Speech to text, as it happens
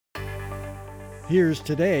Here's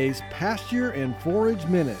today's Pasture and Forage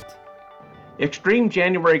Minute. Extreme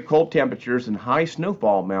January cold temperatures and high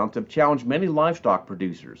snowfall amounts have challenged many livestock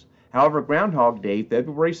producers. However, Groundhog Day,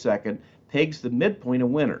 February 2nd, pegs the midpoint of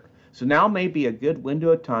winter. So now may be a good window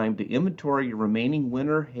of time to inventory your remaining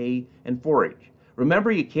winter hay and forage.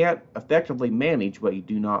 Remember, you can't effectively manage what you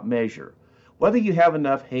do not measure. Whether you have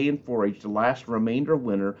enough hay and forage to last the remainder of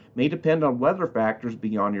winter may depend on weather factors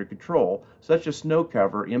beyond your control, such as snow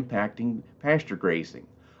cover impacting pasture grazing.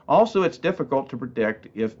 Also, it's difficult to predict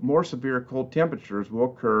if more severe cold temperatures will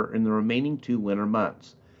occur in the remaining 2 winter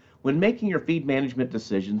months. When making your feed management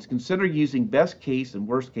decisions, consider using best case and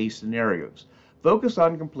worst case scenarios. Focus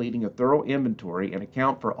on completing a thorough inventory and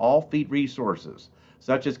account for all feed resources,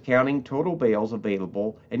 such as counting total bales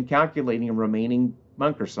available and calculating remaining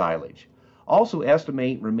bunker silage. Also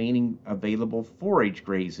estimate remaining available forage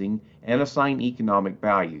grazing and assign economic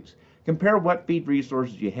values. Compare what feed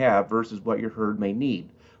resources you have versus what your herd may need.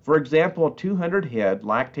 For example, a 200 head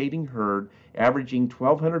lactating herd averaging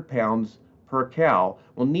 1,200 pounds per cow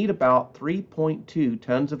will need about 3.2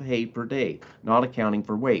 tons of hay per day, not accounting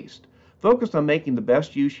for waste. Focus on making the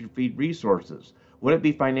best use of your feed resources. Would it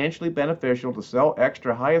be financially beneficial to sell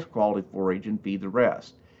extra highest quality forage and feed the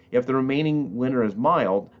rest? If the remaining winter is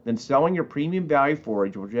mild, then selling your premium value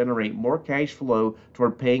forage will generate more cash flow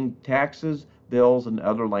toward paying taxes, bills, and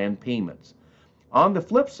other land payments. On the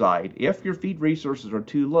flip side, if your feed resources are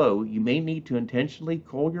too low, you may need to intentionally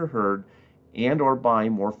cull your herd and or buy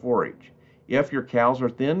more forage. If your cows are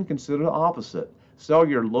thin, consider the opposite. Sell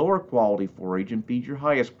your lower quality forage and feed your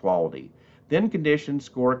highest quality. Thin conditioned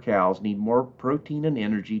score cows need more protein and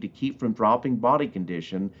energy to keep from dropping body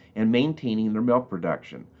condition and maintaining their milk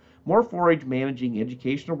production. More forage managing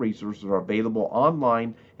educational resources are available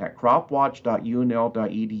online at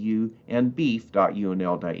cropwatch.unl.edu and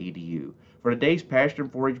beef.unl.edu. For today's Pasture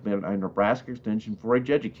and Forage Minute, I'm Nebraska Extension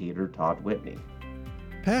Forage Educator Todd Whitney.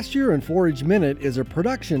 Pasture and Forage Minute is a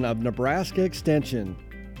production of Nebraska Extension.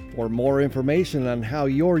 For more information on how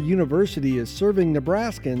your university is serving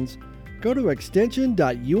Nebraskans, go to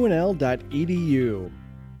extension.unl.edu.